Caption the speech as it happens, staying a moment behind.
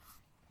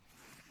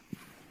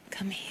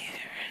Come here.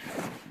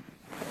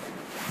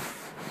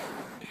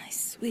 My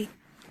sweet,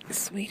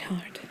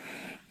 sweetheart.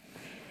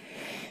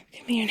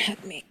 Come here and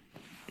hug me.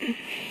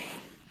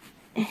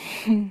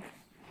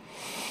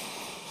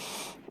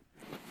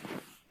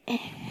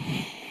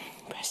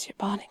 Press your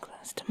body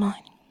close to mine.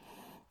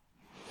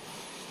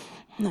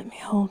 Let me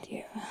hold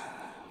you.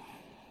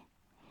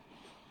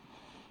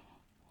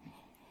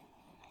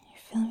 You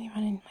feel me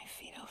running my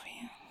feet over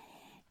you?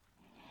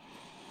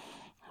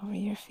 Over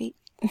your feet?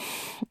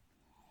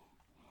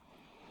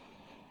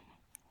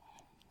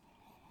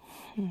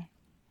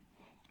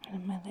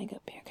 Running my leg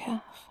up your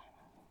calf.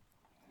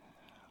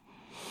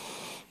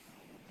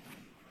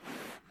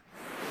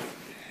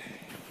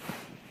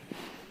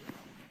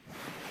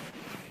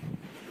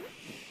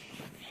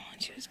 I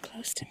want you as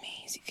close to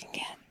me as you can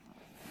get.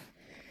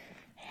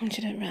 I want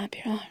you to wrap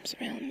your arms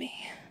around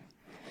me.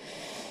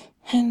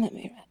 And let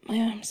me wrap my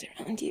arms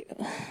around you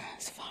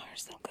as far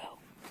as they'll go.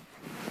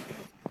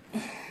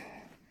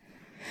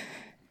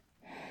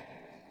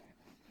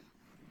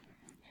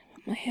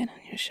 Put my head on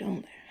your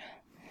shoulder.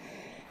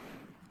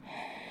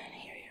 And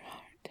hear your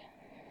heart.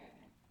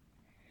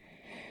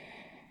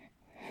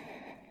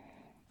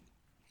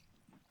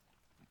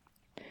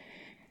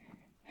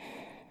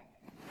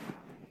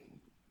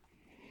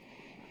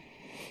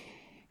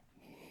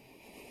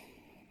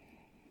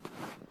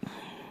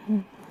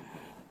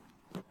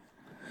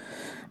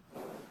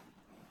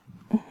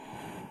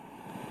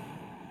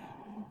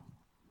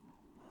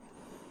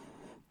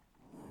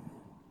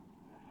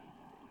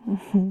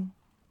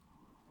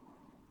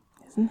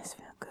 Doesn't this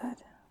feel good?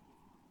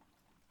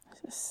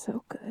 This is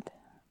so good.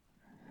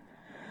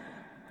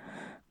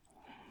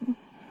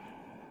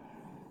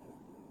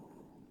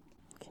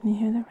 Can you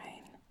hear the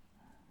rain?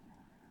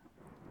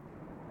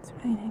 It's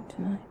raining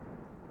tonight.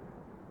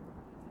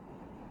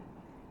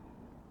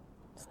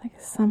 It's like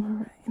a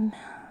summer rain.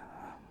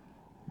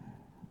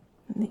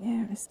 And the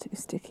air is too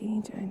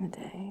sticky during the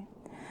day.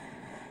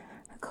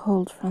 A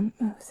cold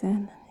front moves in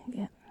and you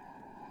get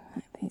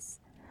like these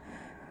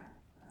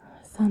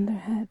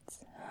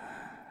thunderheads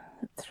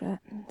that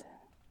threaten to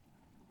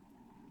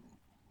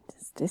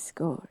just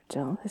disgorge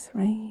all this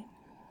rain.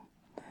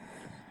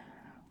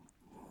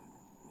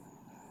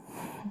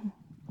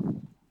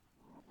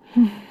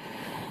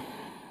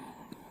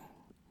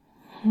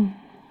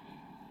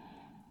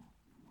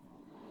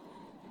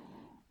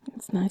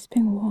 It's nice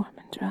being warm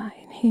and dry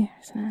in here,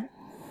 isn't it?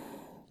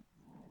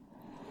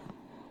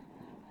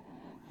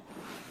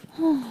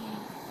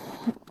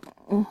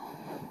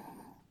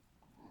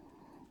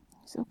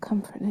 So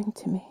comforting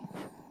to me.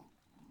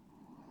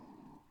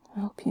 I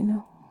hope you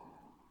know.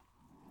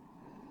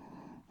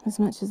 As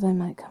much as I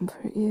might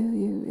comfort you,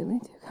 you really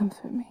do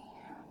comfort me.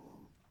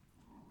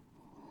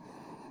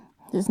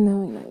 Just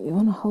knowing that you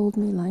want to hold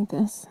me like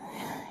this.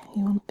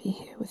 You want to be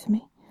here with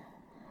me.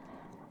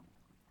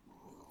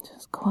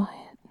 Just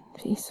quiet,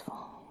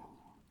 peaceful.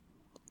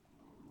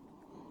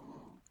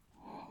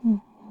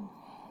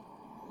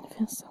 It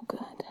feels so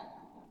good.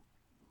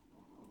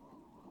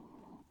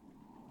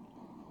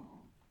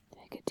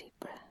 Take a deep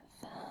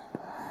breath.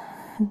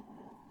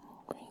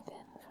 Breathe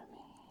in for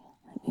me.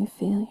 Let me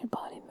feel your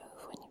body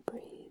move when you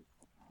breathe.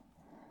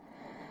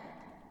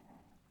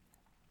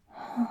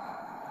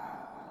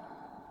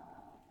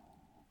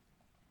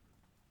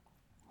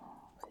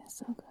 Feels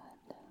so good.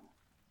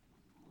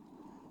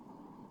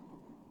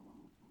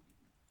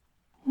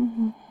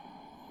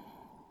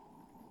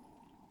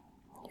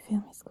 You feel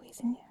me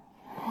squeezing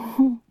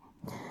you?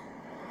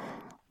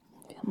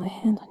 Feel my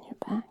hand on your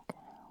back.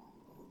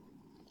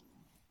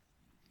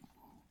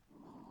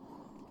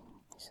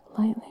 Just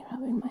lightly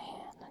rubbing my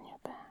hand on your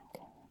back.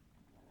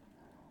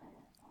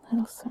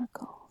 Little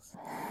circles.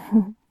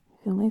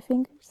 Feel my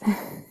fingers?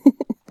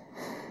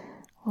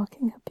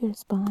 Walking up your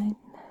spine.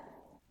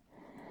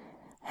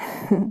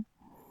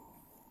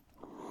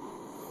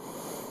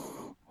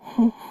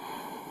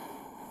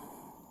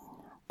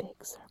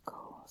 Big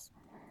circles.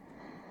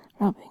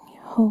 Rubbing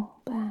your whole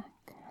back.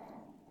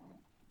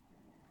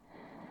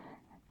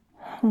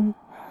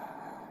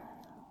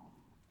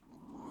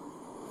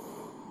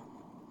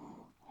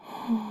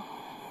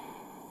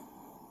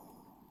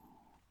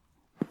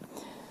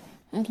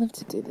 I'd love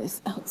to do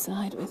this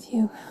outside with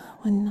you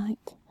one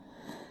night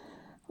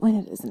when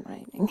it isn't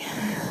raining.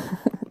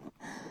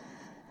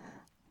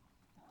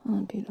 On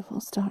a beautiful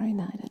starry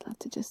night, I'd love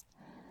to just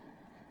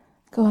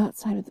go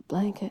outside with a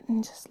blanket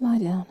and just lie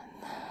down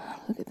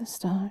and look at the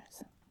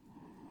stars.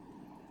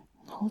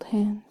 Hold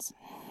hands.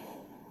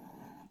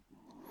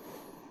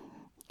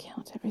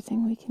 Count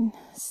everything we can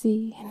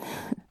see and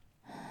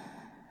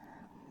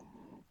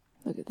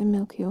look at the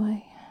Milky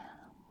Way.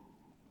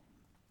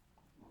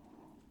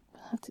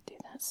 We'll have to do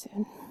that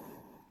soon.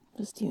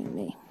 Just you and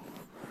me.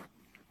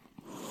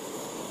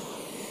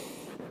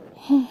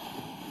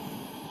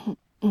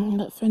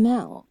 But for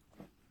now,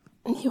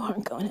 you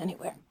aren't going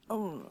anywhere.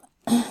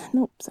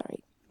 Nope, sorry.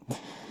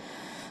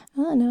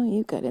 Oh no,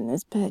 you got in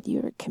this bed.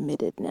 You're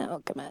committed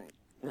now. Come on.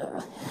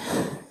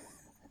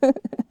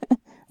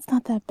 It's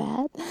not that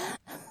bad.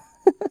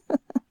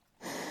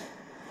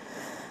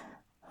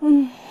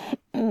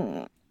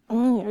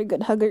 very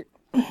good hugger.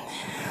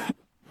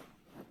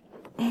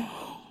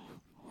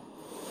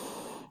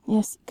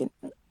 Yes, you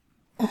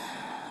can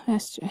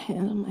rest your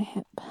hand on my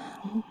hip.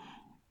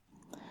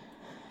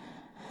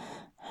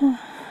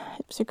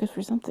 Hips are good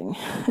for something.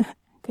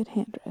 Good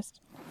hand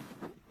rest.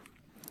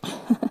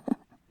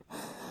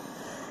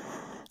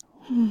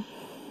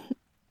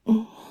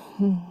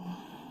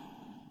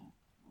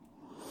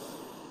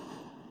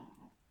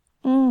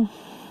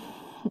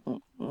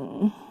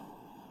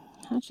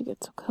 How'd you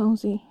get so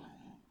cozy?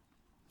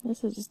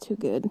 This is just too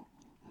good.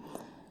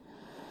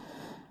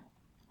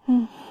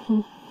 I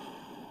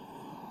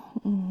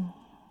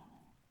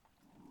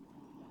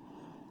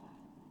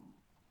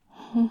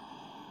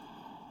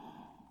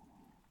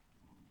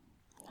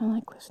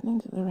like listening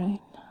to the rain.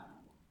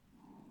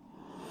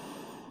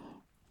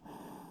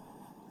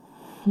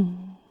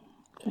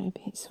 Very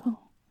peaceful.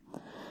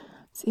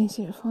 It's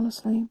easier to fall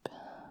asleep.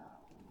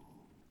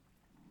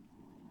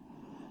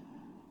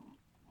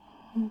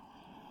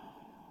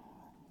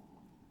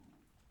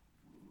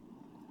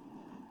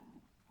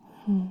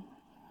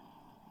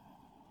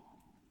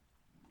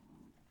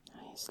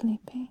 Are you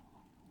sleepy?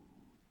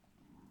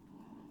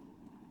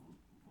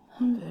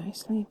 I'm very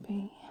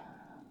sleepy.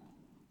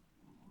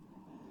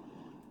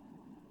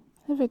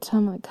 Every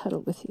time I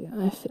cuddle with you,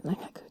 I feel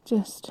like I could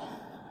just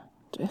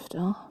drift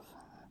off.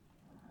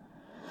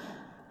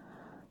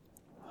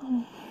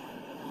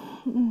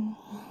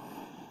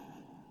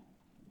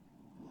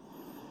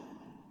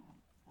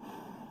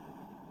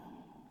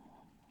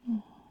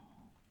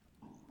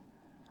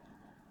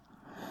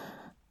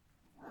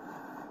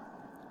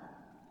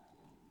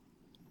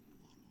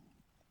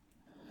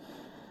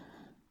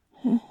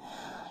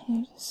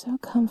 You're just so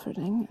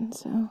comforting and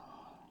so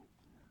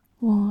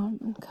warm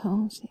and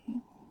cozy.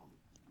 You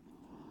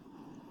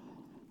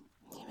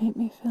make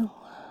me feel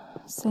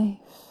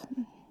safe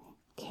and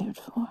cared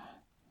for.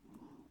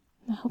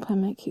 I hope I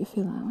make you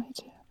feel that way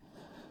too.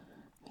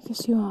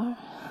 Because you are.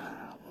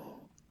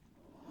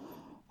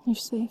 You're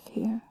safe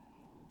here.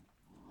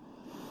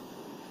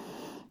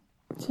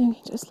 So you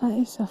can just let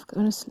yourself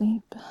go to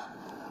sleep.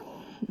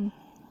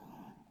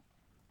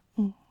 I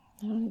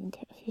don't even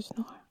care if you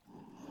snore.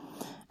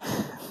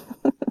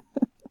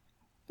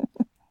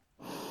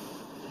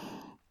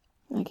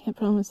 I can't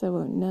promise I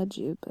won't nudge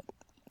you, but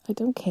I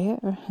don't care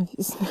if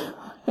you snore.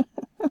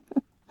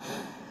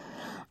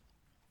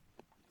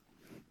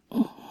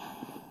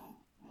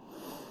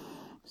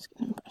 Just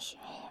gonna brush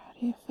your hair out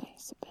of your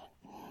face a bit.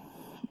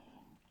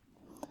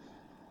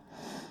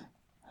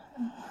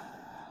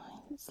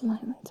 Just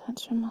lightly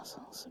touch your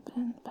muscles a bit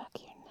in the back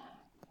of your neck.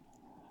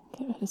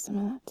 Get rid of some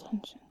of that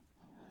tension.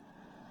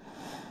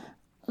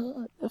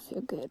 Oh, it'll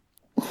feel good.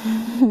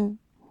 Because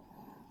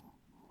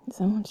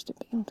I want you to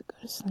be able to go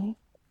to sleep.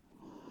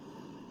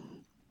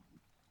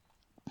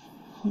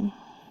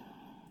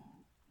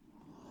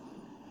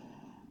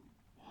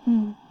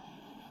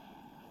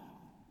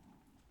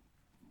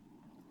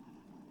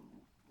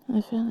 I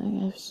feel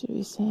like I should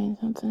be saying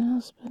something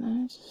else, but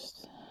I'm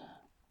just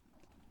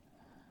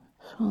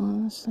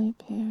falling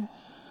asleep here.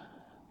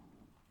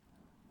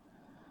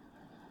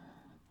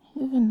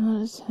 You ever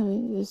notice how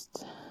you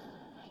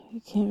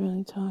can't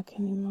really talk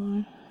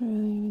anymore,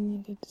 really, when you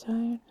get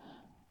tired?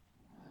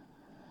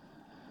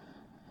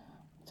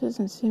 It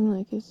doesn't seem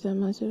like it's that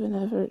much of an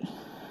effort.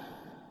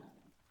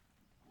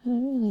 But it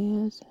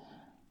really is.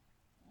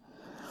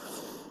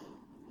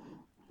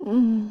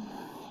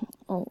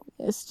 Oh,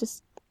 it's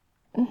just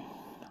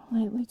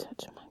lightly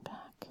touching my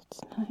back.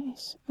 It's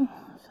nice. Oh,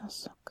 it feels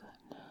so good.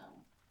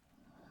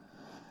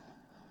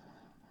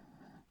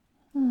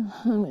 I'm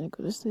gonna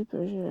go to sleep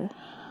for sure.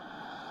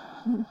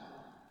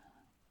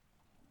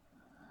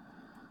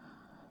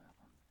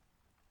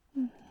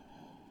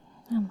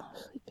 I love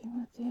sleeping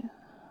with you.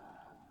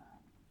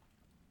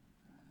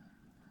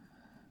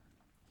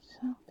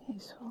 So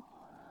peaceful.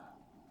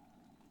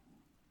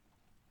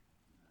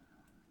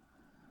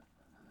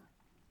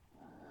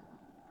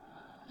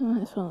 I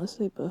might fall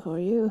asleep before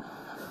you.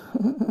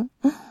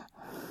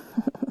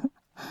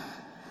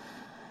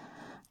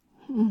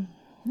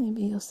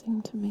 Maybe you'll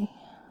sing to me.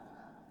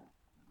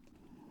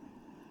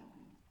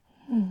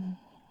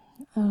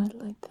 I would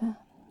like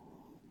that.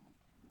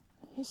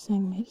 You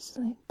sang me to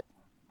sleep.